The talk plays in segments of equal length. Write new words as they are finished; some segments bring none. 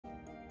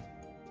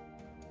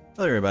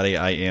Hello everybody,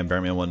 I am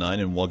Bearman19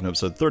 and welcome to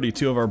episode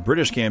 32 of our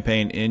British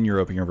campaign in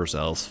Europa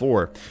Universalis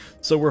 4.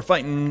 So we're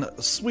fighting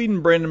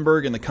Sweden,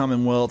 Brandenburg, and the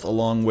Commonwealth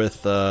along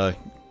with,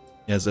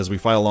 as we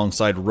fight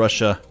alongside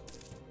Russia.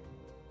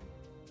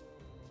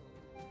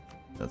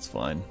 That's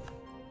fine.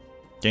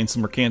 Gain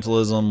some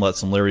mercantilism, let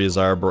some Lyria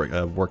Tsar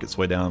work its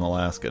way down in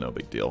Alaska, no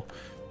big deal.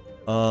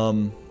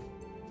 Go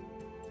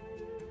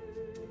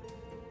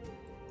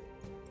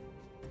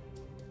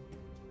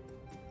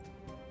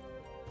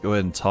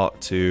ahead and talk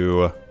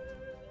to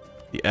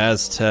the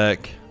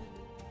Aztec.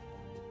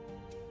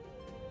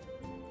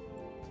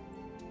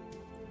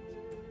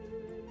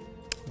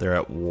 They're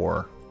at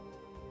war.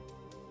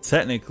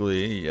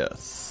 Technically,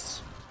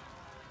 yes.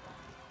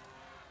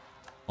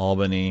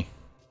 Albany.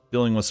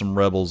 Dealing with some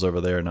rebels over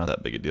there, not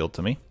that big a deal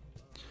to me.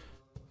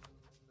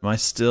 Am I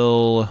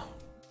still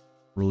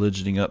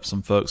religioning up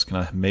some folks? Can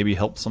I maybe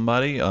help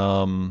somebody?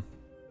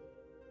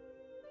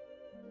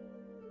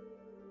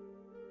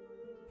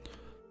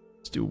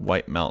 Let's do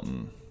White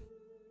Mountain.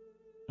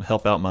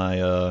 Help out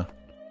my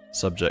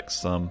subjects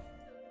some.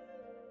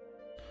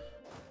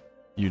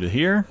 You to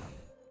here.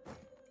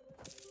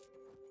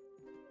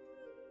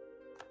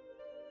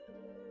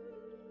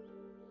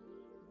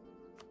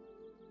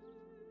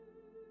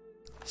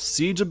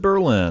 Siege of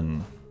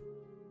Berlin.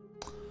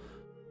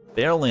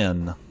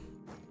 Berlin. How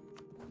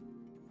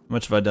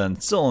much have I done?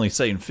 Still only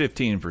saying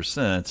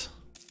 15%. I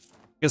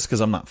guess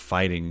because I'm not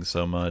fighting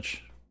so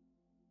much.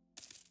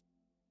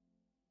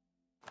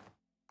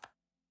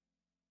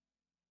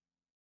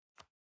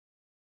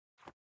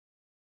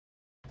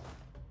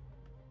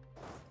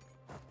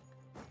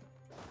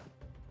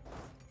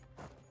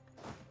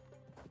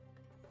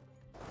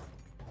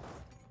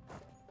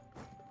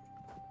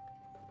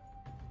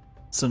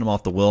 Send them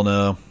off to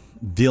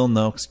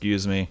Vilno,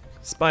 excuse me.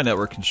 Spy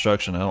network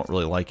construction, I don't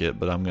really like it,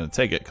 but I'm going to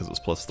take it because it's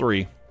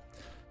 +3.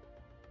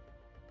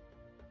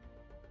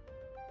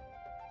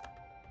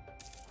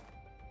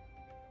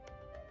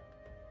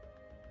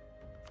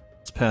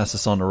 Let's pass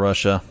this on to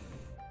Russia.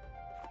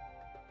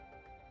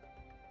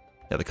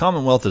 Yeah, the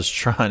Commonwealth is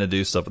trying to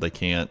do stuff, but they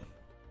can't.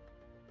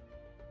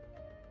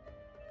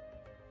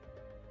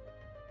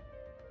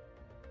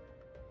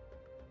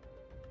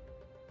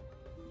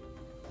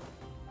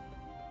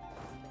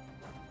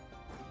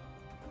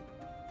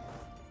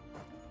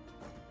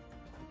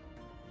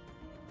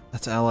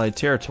 That's Allied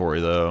territory,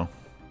 though.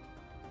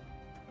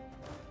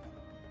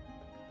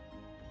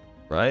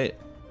 Right?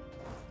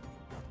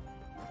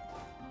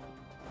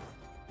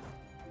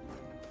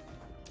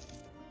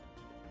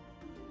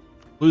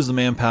 Lose the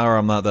manpower,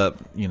 I'm not that,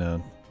 you know,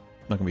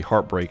 not gonna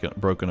be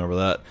broken over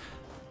that.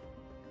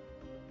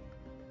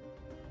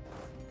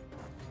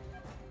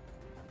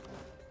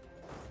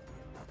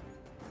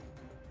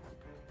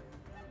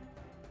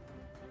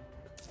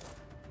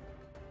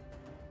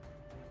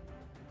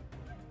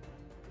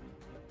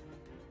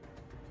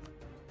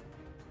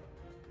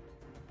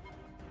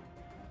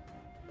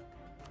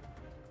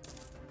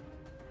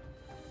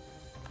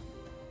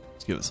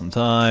 Let's give it some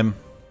time.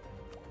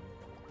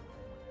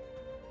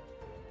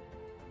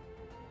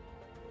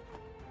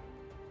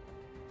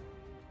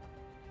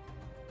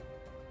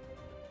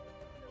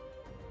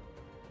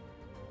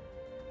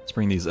 Let's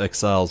bring these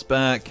exiles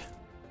back.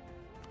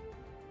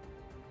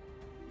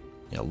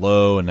 Yeah,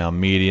 low and now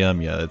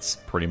medium. Yeah, it's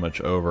pretty much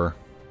over.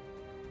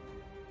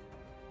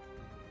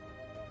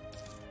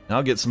 And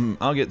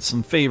I'll get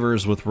some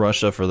favors with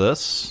Russia for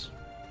this.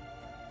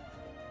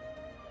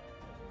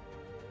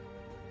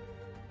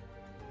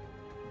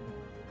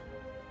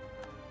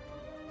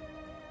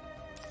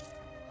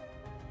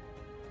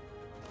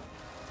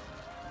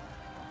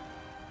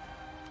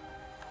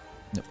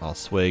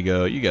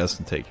 Oswego, you guys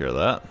can take care of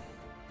that.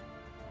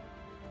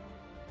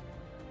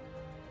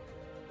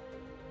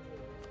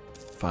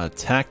 If I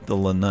attack the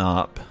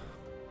Lenape,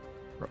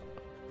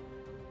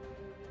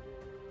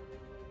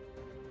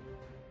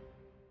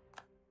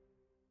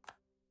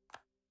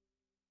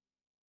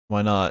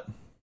 why not?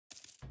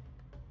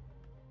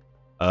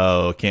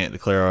 Oh, can't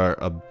declare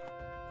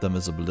them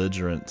as a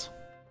belligerent.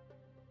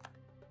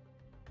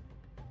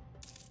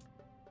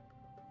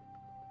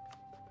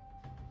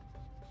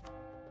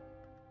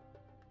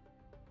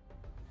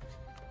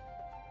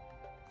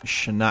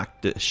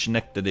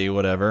 Schenectady,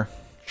 whatever.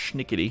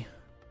 Schnickety.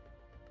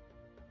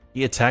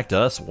 He attacked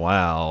us?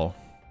 Wow.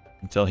 You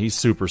can tell he's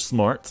super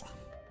smart.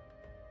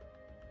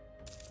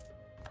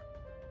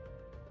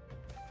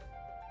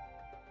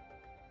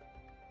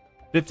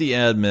 $50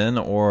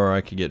 admin, or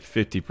I could get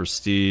 50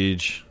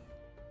 prestige.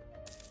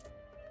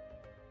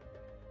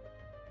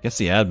 I guess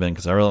the admin,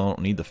 because I really don't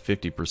need the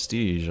 50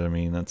 prestige. I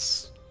mean,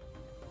 that's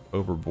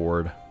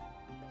overboard.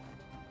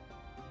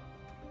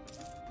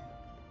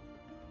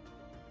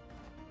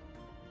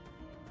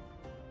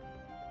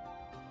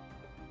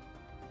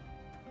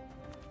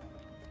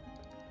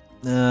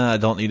 Nah, I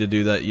don't need to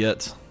do that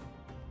yet.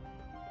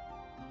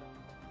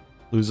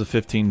 Lose a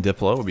 15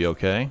 Diplo would be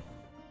okay.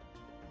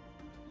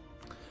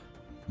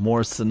 More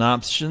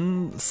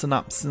synopsins,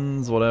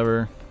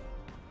 whatever.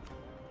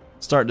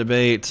 Start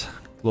debate.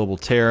 Global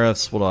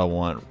tariffs. What do I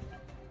want?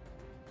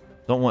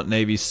 Don't want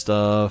Navy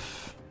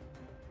stuff.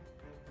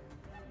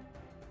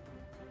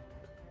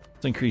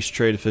 Let's increase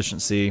trade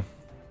efficiency.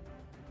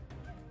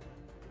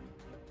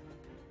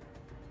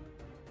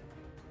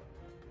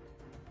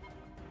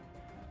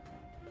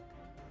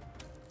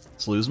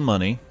 Let's lose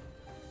money.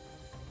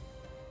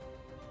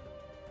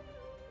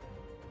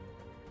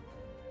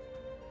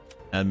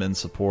 Admin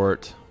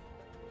support.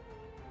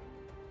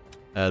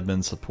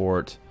 Admin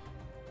support.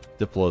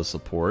 Diplo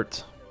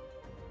support.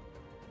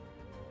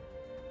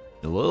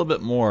 A little bit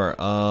more.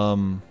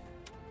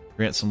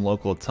 Grant some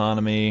local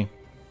autonomy.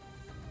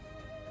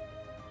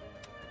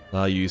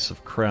 Allow use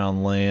of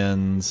crown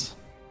lands.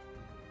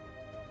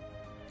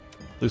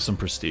 Lose some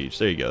prestige.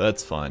 There you go.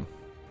 That's fine.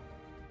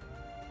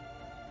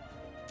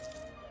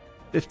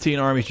 15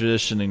 army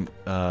tradition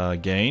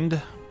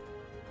gained.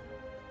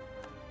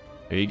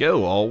 There you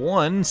go. All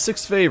won.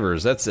 6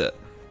 favors. That's it.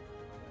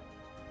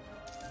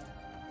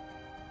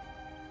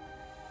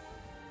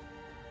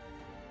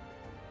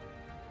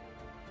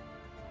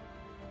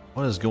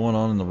 What is going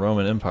on in the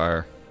Roman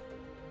Empire?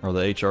 Or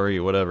the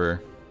HRE,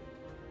 whatever.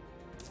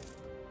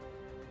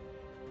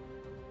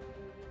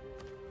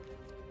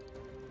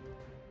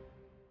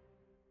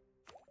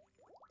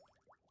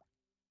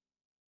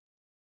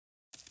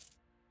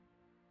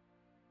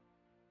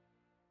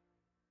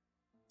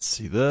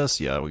 See this?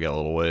 Yeah, we got a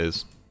little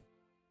ways.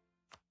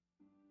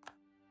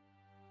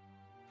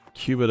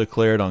 Cuba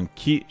declared on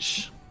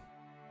Quiche.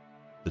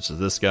 Which is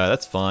this guy.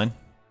 That's fine.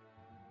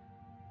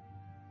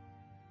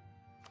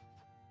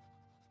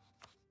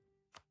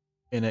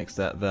 Annex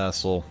that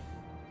vassal.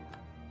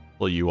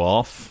 Pull you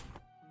off.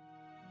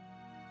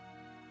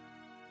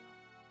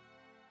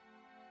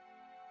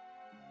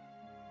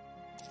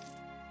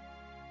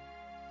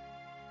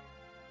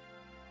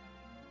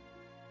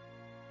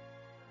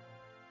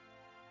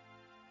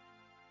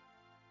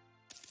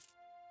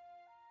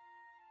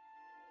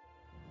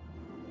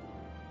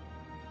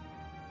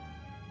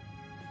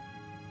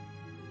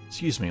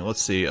 Excuse me,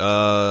 let's see.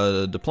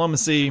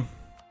 Diplomacy.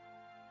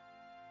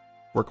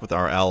 Work with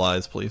our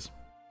allies, please.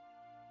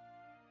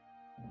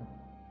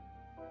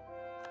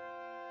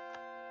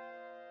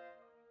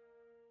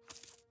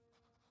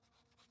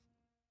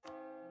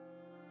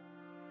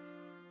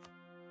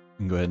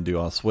 Go ahead and do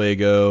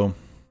Oswego.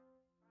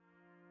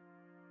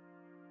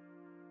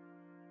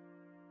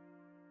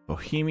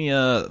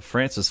 Bohemia.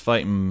 France is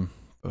fighting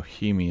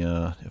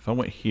Bohemia. If I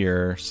went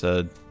here,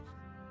 said,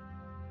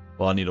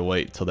 well, I need to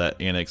wait till that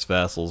annex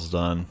vassal's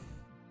done.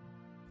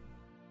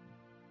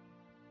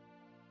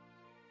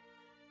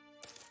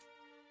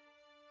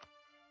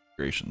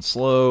 Migration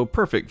slow.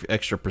 Perfect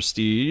extra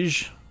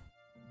prestige.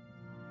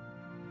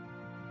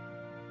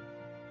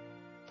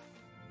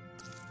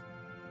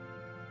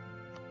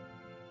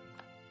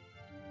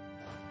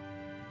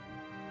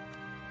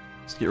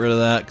 Get rid of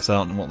that because I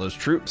don't want those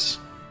troops.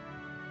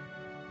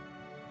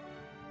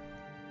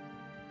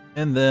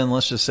 And then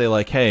let's just say,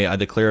 like, hey, I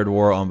declared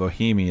war on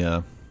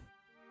Bohemia.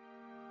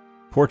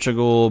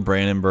 Portugal,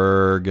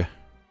 Brandenburg.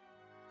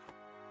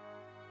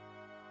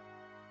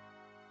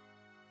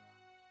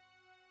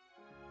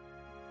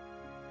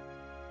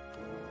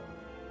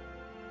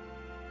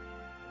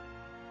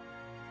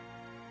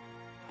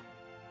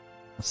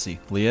 Let's see.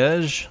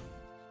 Liège.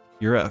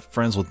 You're at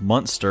friends with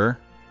Munster,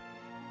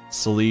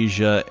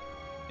 Silesia,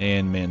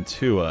 and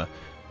Mantua.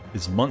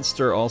 Is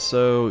Munster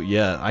also...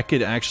 Yeah, I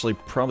could actually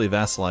probably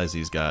vassalize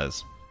these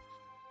guys.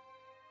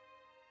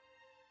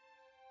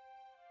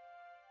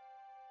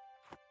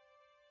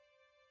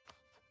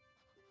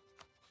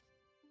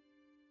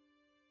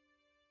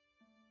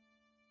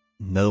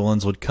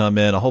 Netherlands would come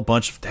in. A whole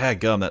bunch of...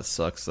 Dadgum, that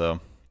sucks, though.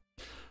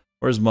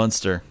 Where's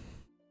Munster?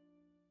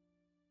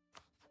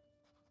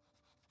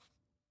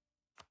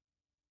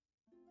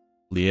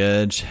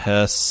 Liège,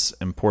 Hesse,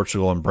 and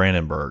Portugal, and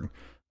Brandenburg.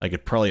 I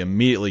could probably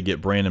immediately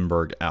get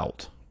Brandenburg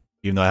out,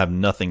 even though I have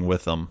nothing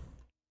with them.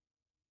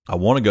 I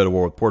want to go to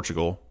war with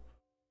Portugal.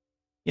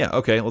 Yeah,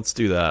 okay, let's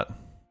do that.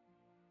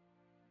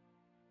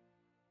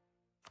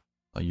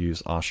 I'll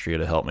use Austria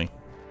to help me.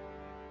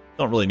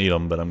 Don't really need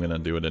them, but I'm going to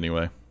do it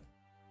anyway.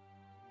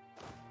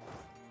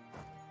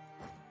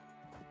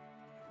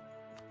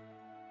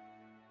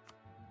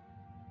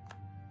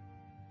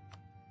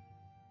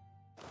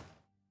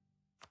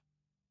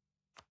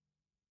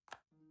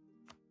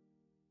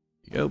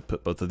 Go,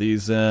 put both of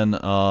these in.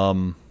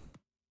 Oh,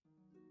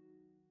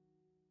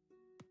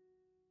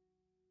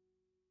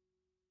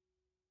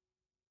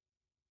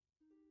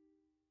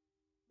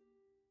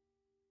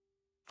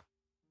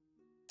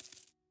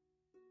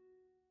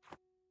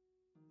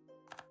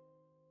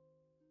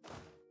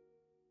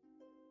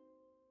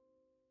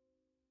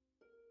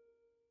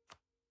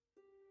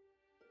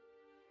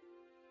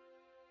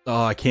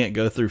 I can't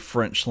go through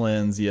French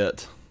lands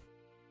yet.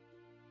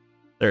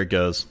 There it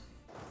goes.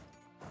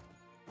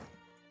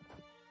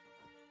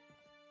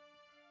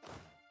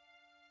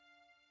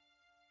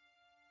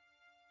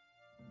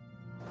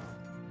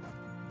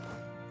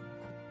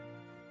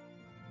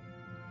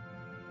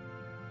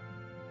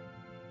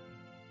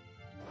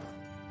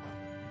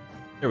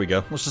 There we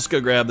go. Let's just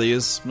go grab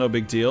these. No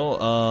big deal.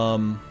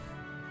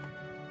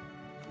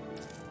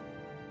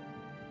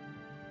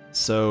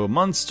 so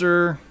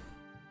Munster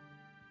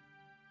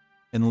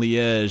and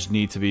Liège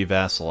need to be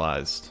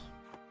vassalized.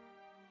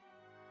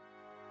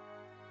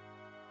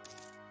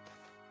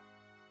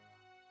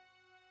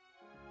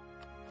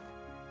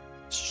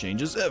 This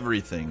changes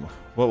everything.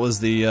 What was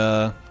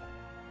the,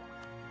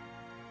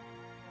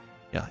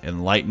 yeah,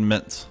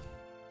 Enlightenment.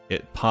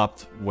 It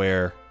popped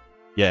where?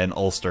 Yeah, in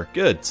Ulster.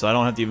 Good, so I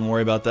don't have to even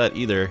worry about that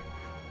either.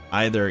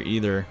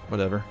 Either,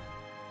 whatever.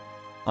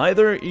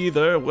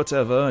 Either,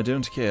 whatever, I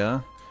don't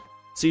care.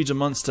 Siege of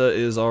Munster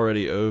is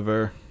already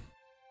over.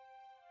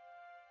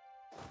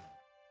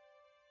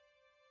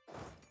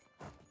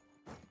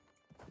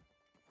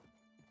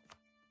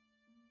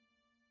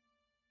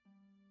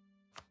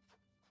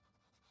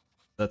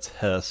 That's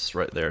Hesse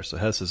right there, so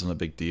Hesse isn't a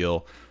big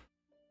deal.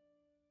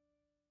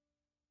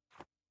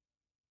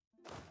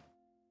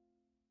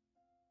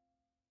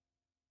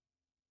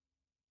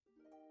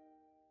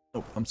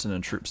 Oh, I'm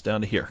sending troops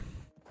down to here.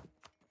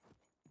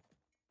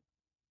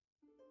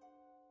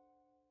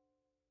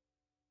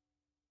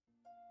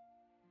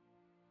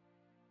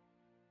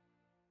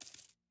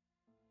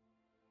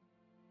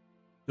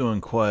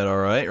 Doing quite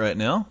alright right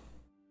now.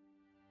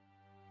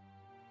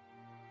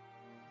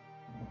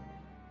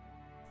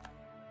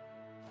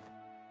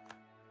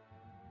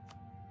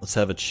 Let's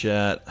have a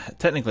chat.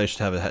 Technically, I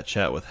should have a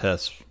chat with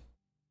Hesse.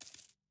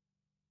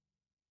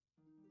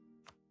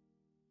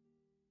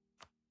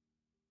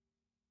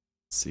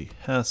 Let's see,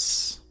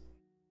 Hesse.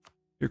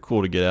 You're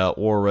cool to get out.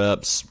 War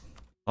reps.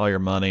 All your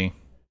money.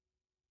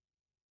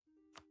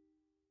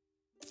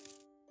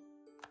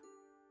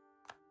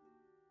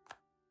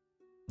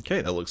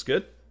 Okay, that looks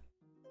good.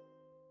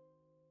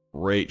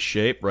 Great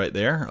shape right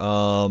there.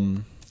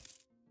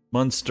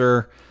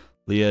 Munster,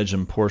 Liège,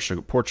 and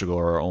Portugal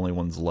are our only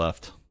ones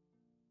left.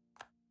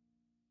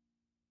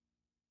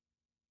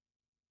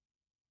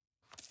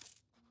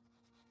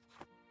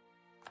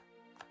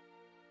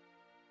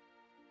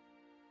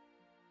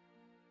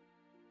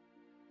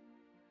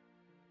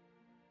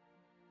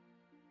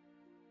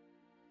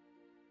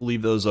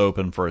 Leave those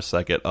open for a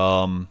second.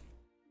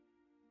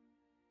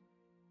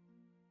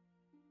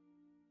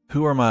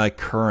 Who are my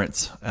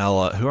current who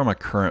are my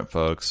current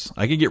folks?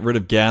 I could get rid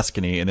of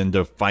Gascony and then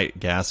go fight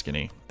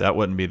Gascony. That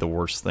wouldn't be the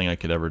worst thing I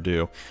could ever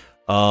do.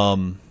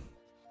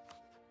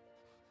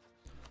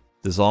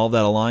 Dissolve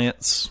that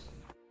alliance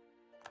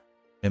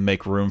and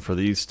make room for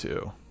these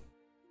two.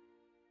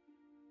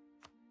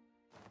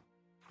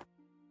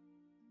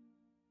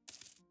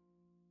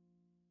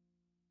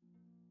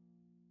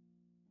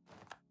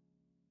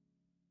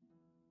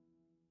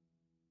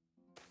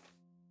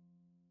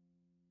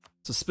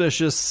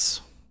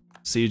 Suspicious.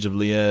 Siege of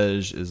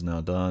Liège is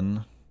now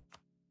done.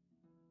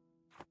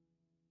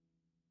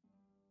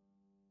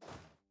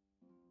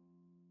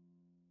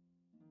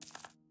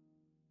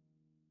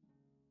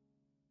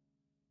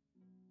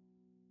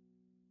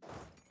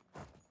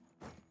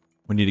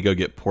 We need to go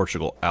get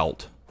Portugal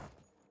out.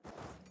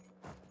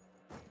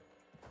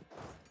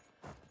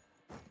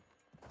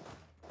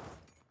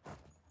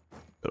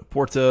 Go to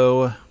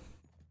Porto.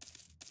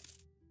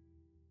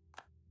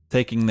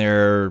 Taking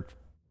their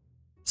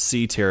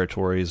sea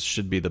territories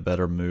should be the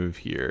better move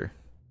here.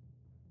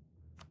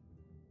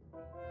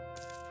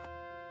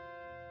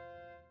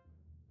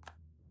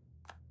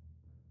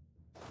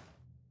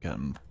 Got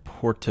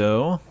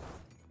Porto.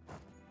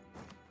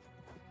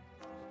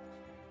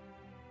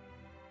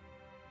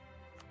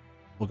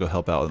 We'll go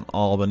help out in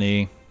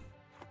Albany.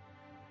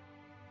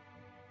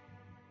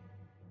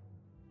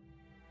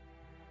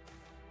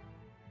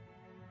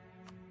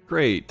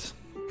 Great.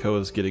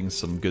 Koa's getting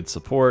some good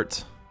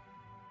support.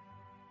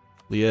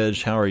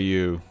 Liège, how are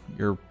you?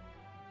 You're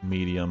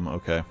medium,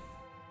 okay. I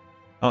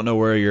don't know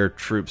where your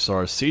troops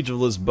are. Siege of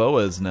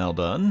Lisboa is now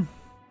done.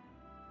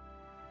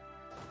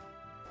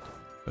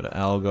 Go to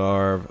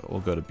Algarve.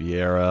 We'll go to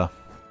Beira.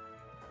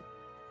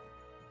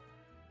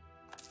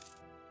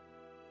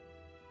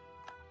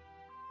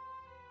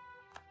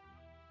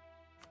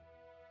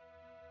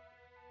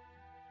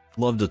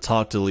 Love to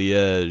talk to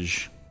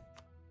Liège.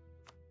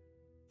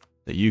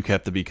 That you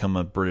have to become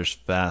a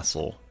British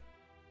vassal.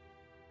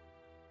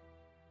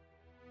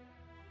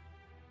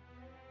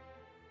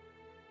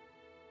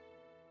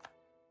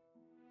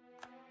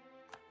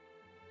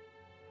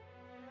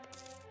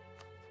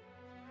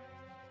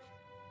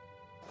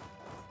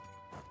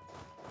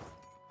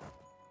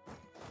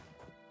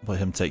 Let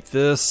him take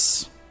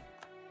this.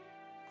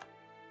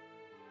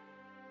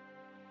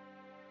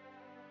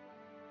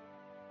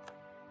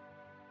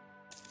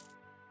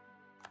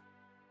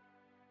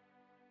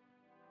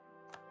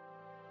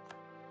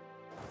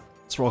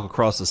 Let's walk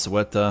across the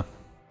Ceuta.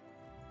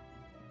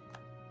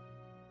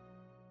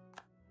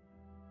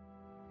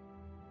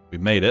 We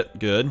made it.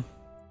 Good.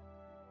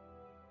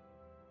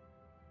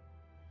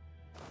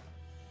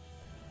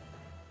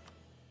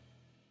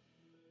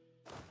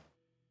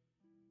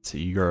 So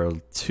you're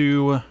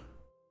 2.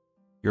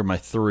 You're my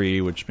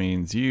 3, which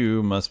means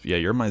you must be... Yeah,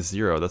 you're my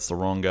 0. That's the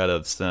wrong guy to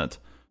have sent.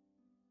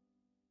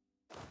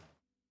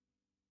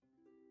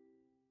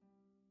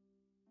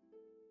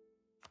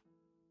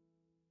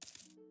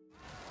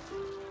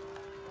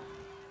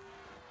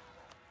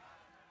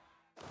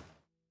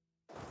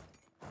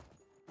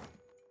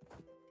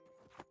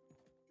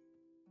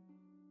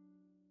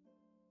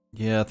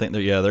 Yeah, I think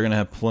they're gonna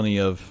have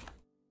plenty of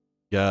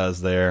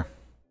guys there.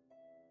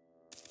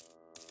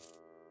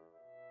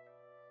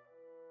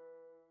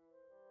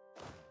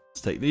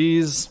 Let's take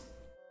these.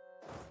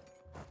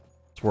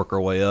 Let's work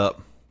our way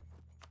up.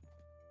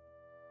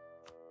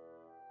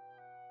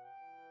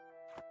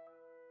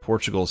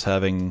 Portugal's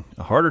having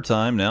a harder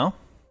time now.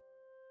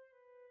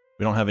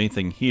 We don't have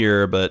anything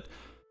here, but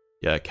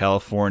yeah,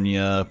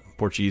 California,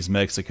 Portuguese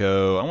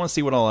Mexico. I want to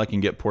see what all I can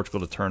get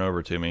Portugal to turn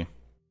over to me.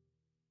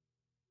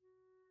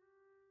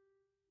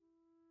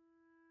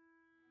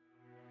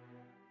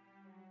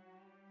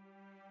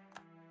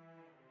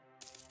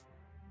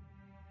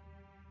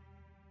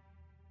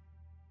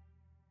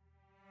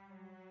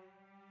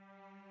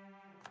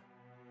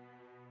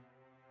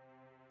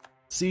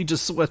 Siege of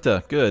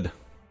Ceuta, good.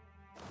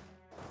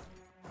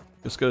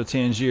 Let's go to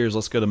Tangiers,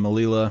 let's go to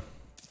Melilla.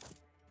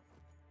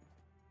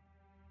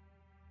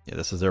 Yeah,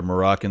 this is their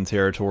Moroccan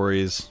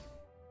territories.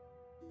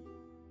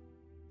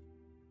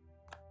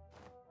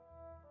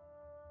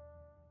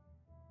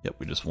 Yep,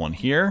 we just won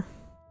here.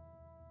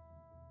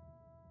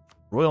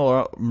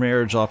 Royal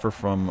marriage offer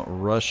from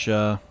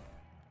Russia.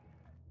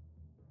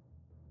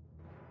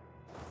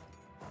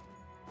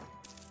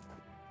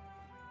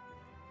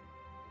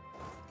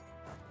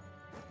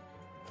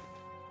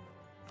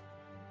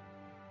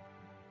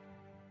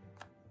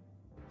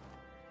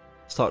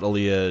 Let's talk to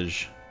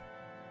Liège.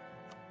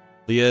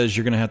 Liège,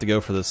 you're going to have to go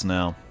for this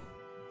now.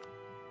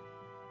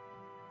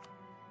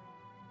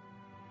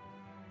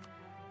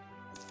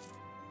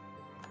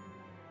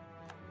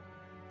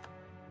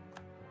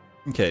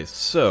 Okay,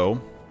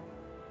 so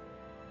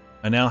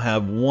I now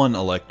have one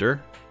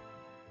elector,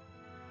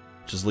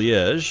 which is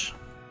Liège.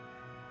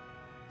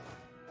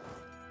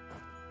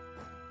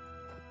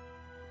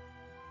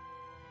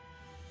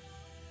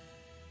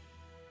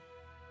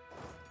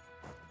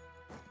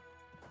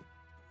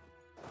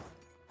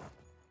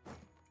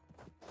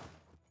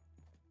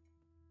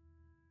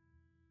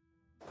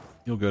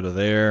 You'll go to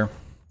there.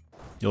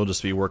 You'll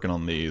just be working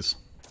on these.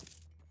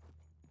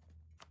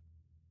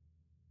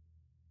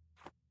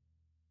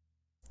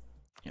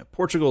 Yeah,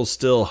 Portugal's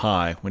still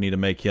high. We need to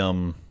make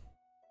him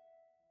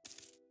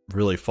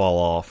really fall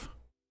off.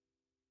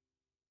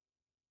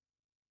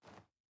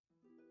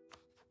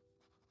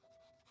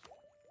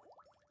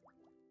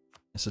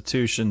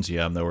 Institutions,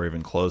 yeah, I'm nowhere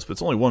even close, but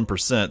it's only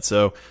 1%,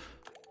 so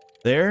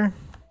there.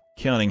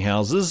 Counting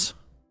houses.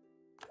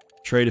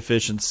 Trade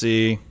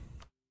efficiency.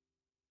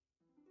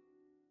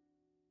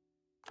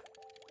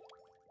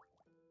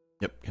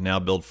 Yep, can now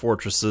build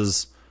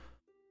fortresses.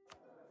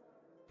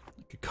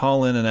 I could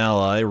call in an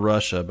ally,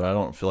 Russia, but I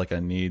don't feel like I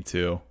need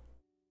to.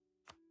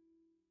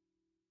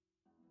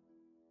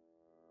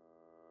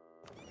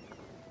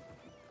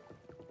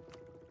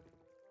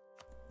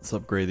 Let's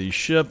upgrade these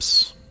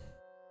ships.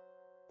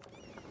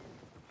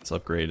 Let's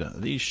upgrade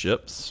these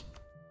ships.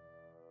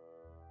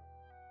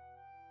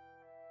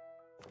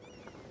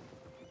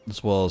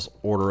 As well as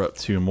order up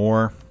 2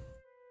 more.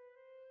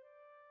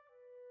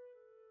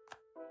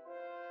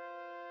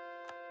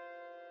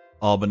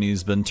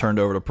 Albany's been turned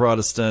over to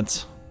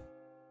Protestant.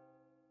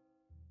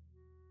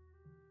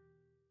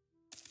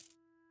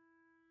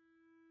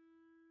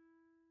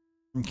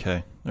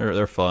 Okay,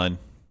 they're fine.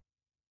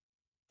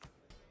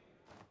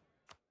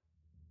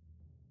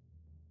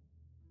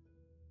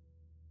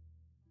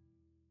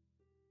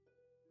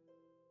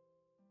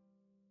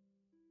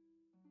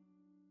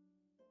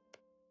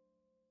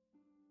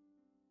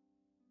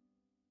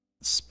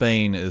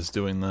 Spain is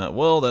doing that.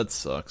 Well, that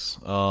sucks.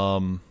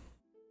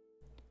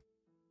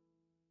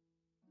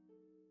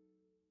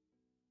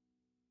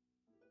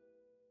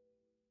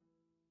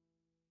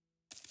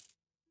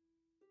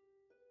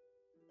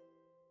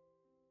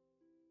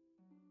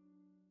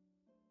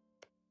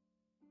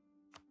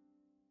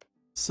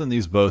 Send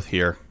these both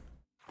here.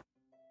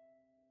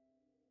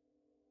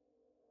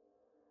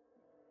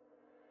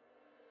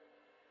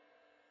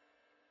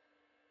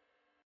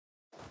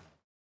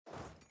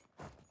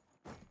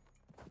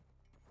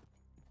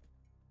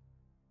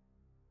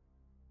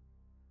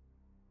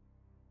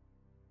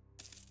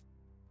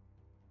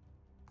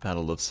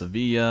 Battle of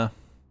Sevilla.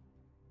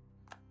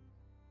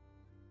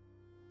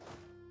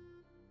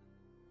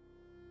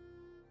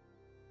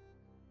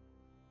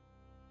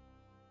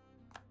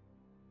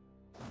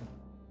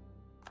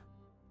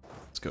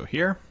 Let's go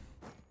here.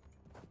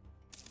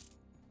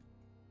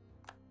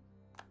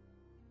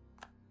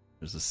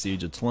 There's the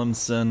Siege of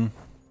Tlemcen.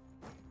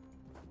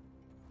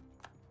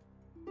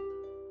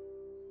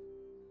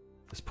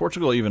 Is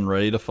Portugal even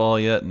ready to fall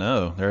yet?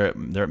 No, they're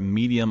at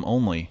medium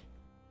only.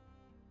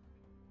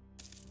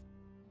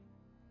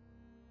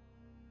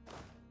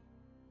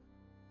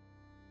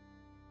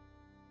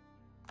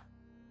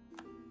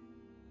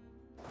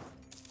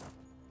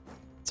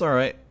 It's all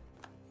right.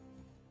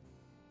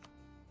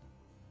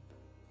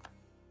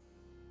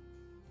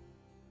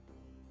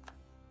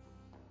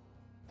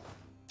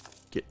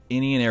 Get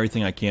any and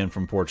everything I can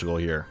from Portugal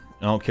here.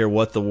 I don't care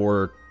what the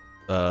war,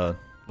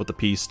 what the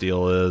peace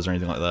deal is or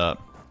anything like that.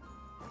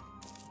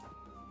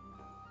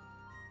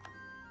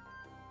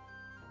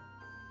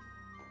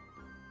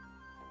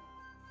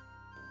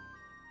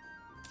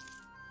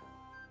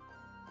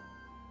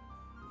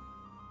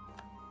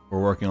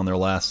 We're working on their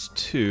last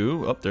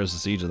two. Oh, there's the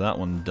siege of that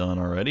one done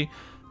already.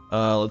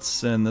 Let's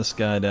send this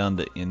guy down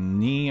to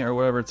Inni, or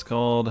whatever it's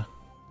called.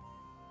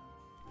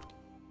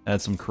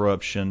 Add some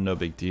corruption, no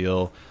big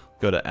deal.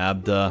 Go to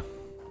Abda.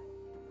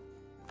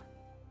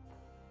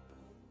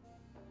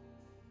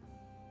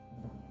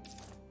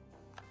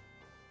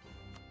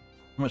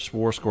 How much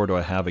war score do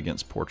I have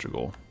against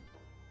Portugal?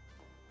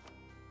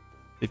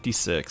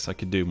 56. I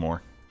could do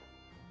more.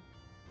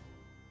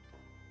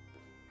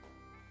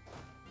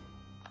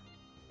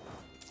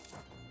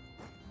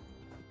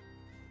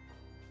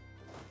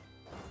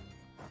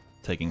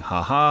 Taking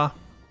haha.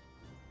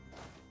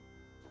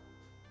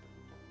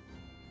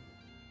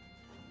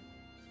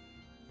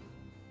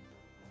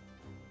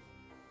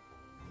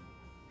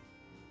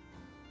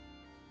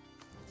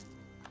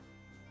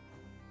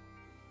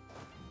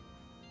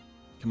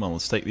 Come on,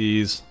 let's take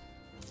these.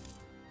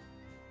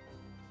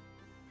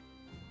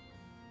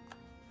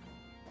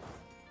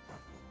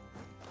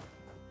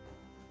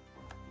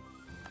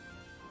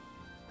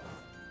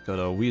 Go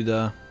to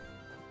Ouida.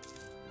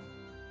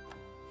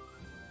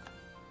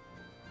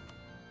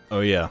 Oh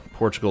yeah,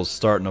 Portugal's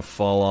starting to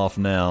fall off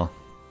now.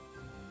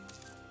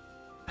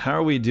 How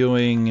are we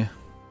doing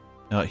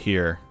out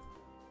here?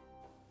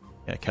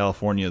 Yeah,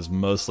 California is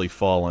mostly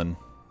fallen.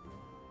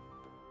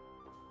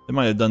 They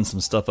might have done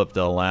some stuff up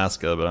to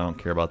Alaska, but I don't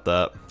care about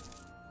that.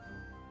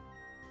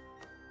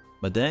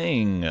 But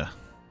dang.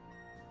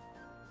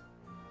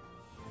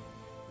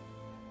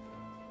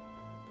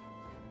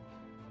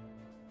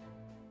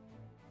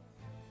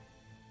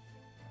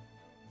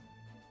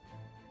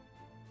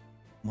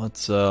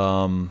 Let's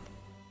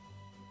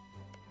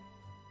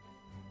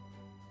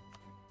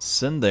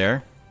send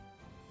there.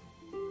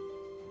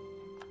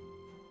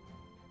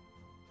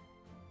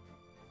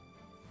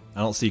 I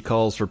don't see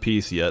calls for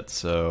peace yet,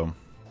 so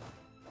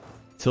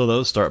until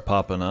those start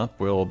popping up,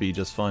 we'll be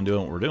just fine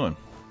doing what we're doing.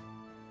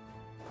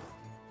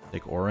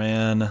 Take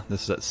Oran.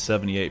 This is at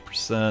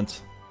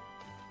 78%.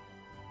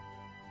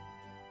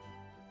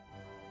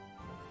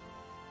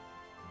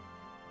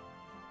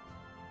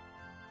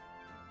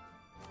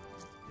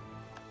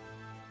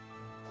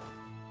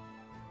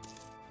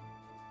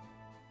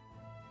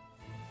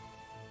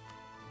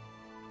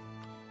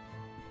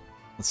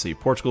 Let's see,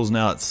 Portugal's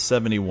now at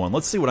 71.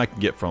 Let's see what I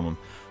can get from them.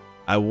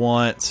 I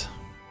want...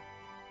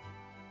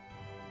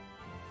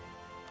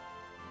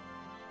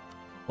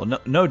 Well,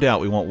 no doubt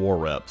we want war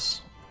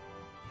reps.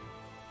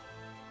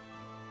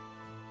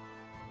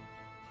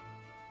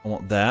 I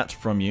want that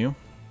from you.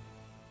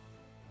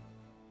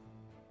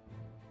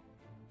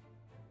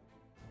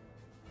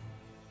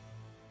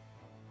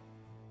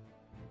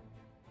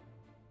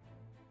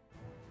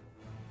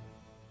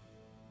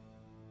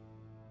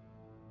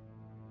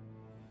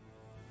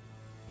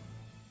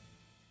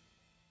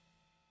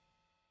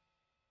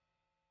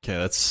 Okay,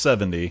 that's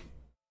 70.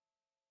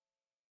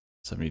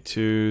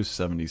 72,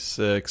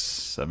 76,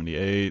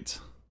 78.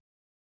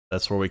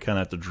 That's where we kind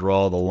of have to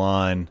draw the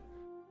line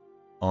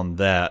on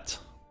that.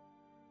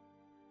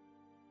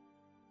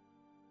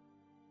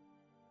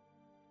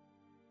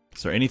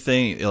 Is there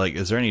anything, like,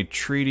 is there any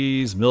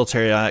treaties,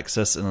 military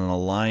access, and an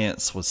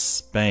alliance with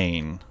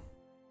Spain?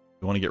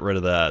 We want to get rid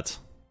of that.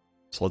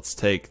 So let's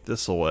take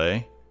this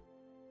away.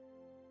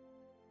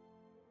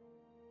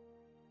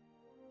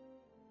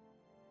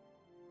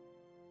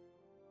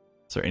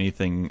 Is there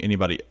anything,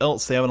 anybody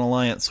else they have an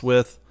alliance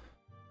with?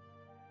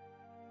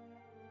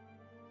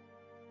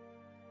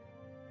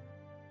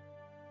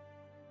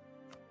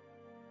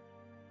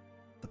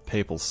 The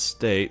Papal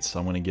States,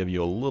 I'm going to give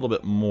you a little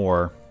bit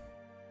more.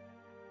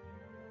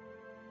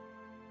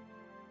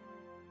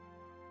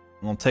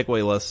 I'm going to take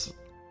away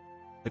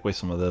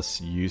some of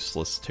this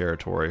useless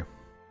territory.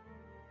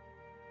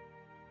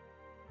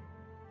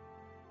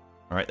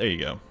 Alright, there you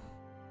go.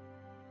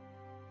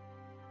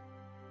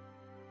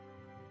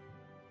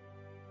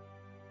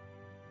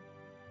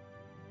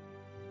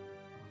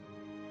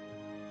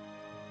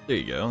 There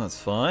you go, that's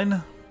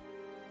fine.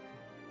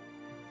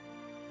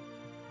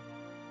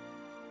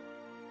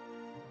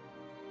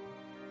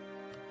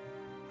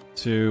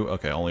 Two,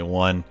 okay, only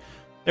one.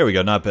 There we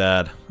go, not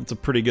bad. That's a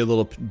pretty good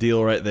little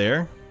deal right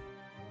there.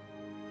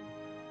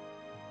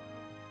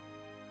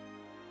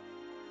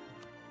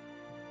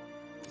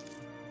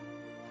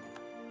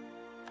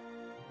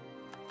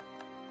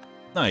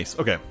 Nice,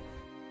 okay.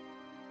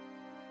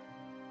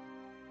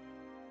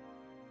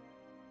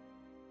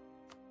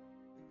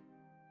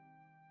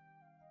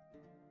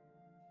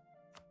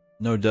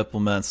 No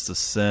diplomats to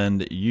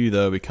send. You,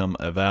 though, become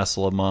a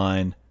vassal of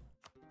mine.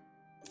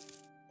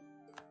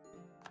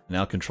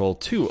 Now control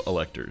 2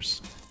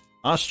 electors.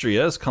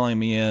 Austria is calling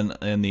me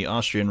in the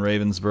Austrian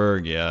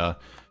Ravensburg. Yeah,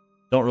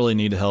 don't really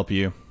need to help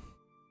you.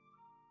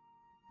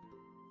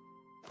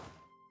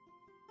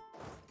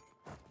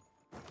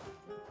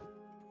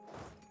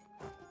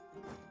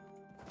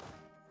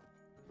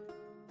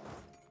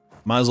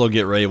 Might as well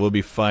get ready. We'll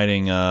be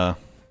fighting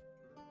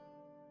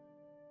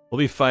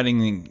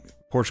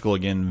Portugal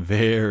again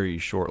very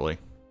shortly.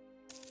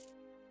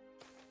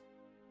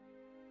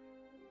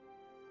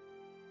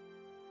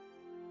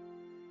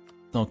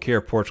 Don't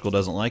care, Portugal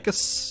doesn't like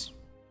us.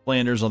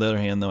 Flanders, on the other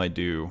hand, though, I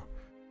do.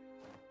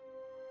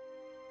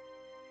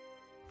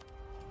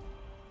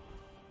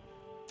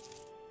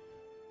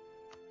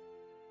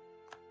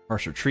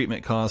 Harsher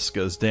treatment costs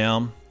goes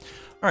down.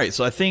 Alright,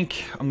 so I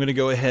think I'm going to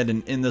go ahead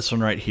and end this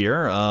one right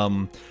here.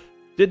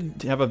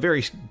 Did have a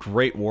very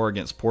great war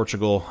against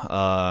Portugal.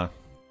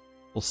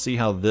 We'll see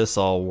how this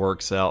all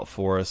works out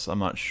for us. I'm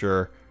not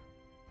sure.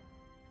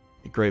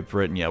 Great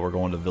Britain, yeah, we're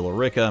going to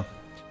Villarica.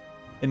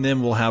 And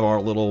then we'll have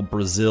our little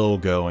Brazil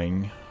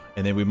going.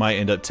 And then we might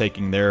end up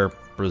taking their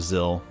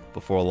Brazil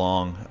before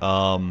long.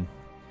 I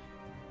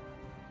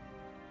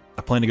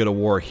plan to go to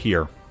war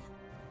here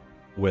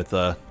with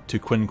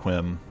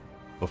Tuquinquim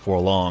before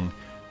long.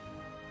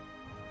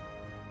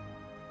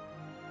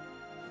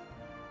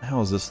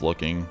 How is this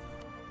looking?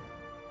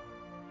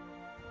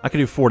 I could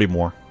do 40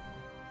 more.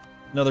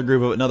 Another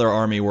group of another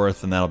army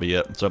worth, and that'll be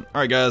it. So,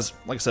 alright guys,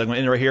 like I said, I'm going to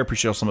end it right here.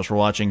 Appreciate you all so much for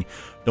watching.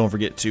 Don't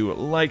forget to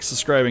like,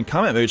 subscribe, and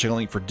comment. Maybe check out the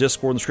link for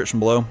Discord in the description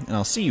below, and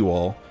I'll see you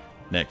all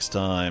next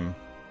time.